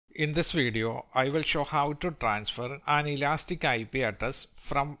In this video, I will show how to transfer an elastic IP address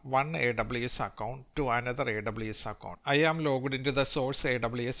from one AWS account to another AWS account. I am logged into the source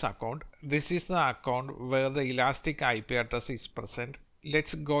AWS account. This is the account where the elastic IP address is present.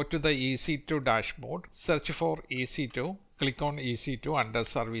 Let's go to the EC2 dashboard. Search for EC2. Click on EC2 under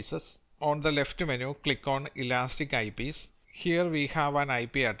Services. On the left menu, click on Elastic IPs. Here we have an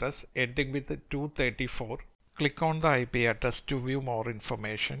IP address ending with 234. Click on the IP address to view more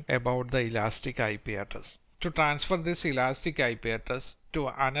information about the elastic IP address. To transfer this elastic IP address to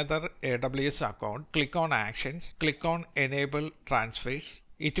another AWS account, click on Actions, click on Enable Transfers.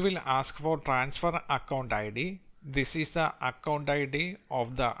 It will ask for Transfer Account ID. This is the account ID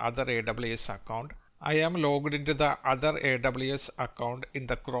of the other AWS account. I am logged into the other AWS account in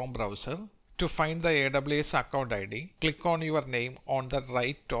the Chrome browser. To find the AWS account ID, click on your name on the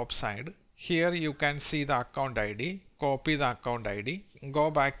right top side. Here you can see the account ID. Copy the account ID.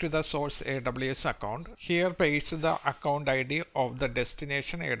 Go back to the source AWS account. Here paste the account ID of the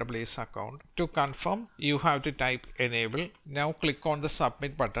destination AWS account. To confirm, you have to type enable. Now click on the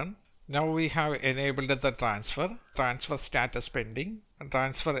submit button. Now we have enabled the transfer. Transfer status pending.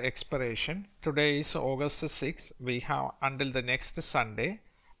 Transfer expiration. Today is August 6. We have until the next Sunday,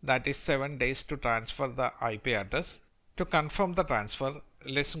 that is 7 days, to transfer the IP address. To confirm the transfer,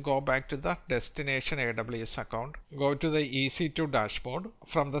 let's go back to the destination AWS account. Go to the EC2 dashboard.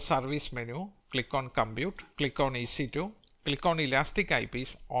 From the service menu, click on Compute, click on EC2, click on Elastic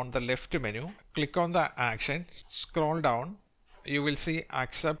IPs on the left menu, click on the Actions, scroll down. You will see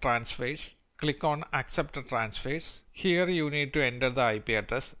Accept Transfers. Click on Accept Transfers. Here you need to enter the IP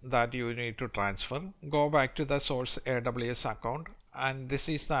address that you need to transfer. Go back to the source AWS account, and this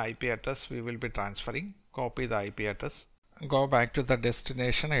is the IP address we will be transferring. Copy the IP address. Go back to the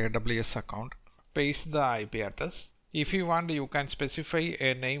destination AWS account. Paste the IP address. If you want, you can specify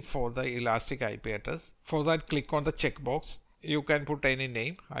a name for the elastic IP address. For that, click on the checkbox. You can put any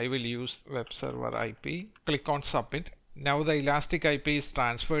name. I will use web server IP. Click on Submit. Now the elastic IP is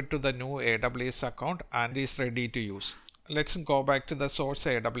transferred to the new AWS account and is ready to use. Let's go back to the source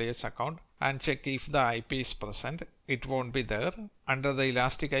AWS account and check if the IP is present. It won't be there. Under the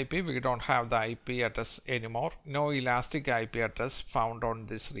elastic IP, we don't have the IP address anymore. No elastic IP address found on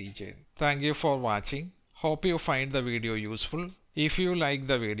this region. Thank you for watching. Hope you find the video useful. If you like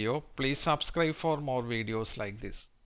the video, please subscribe for more videos like this.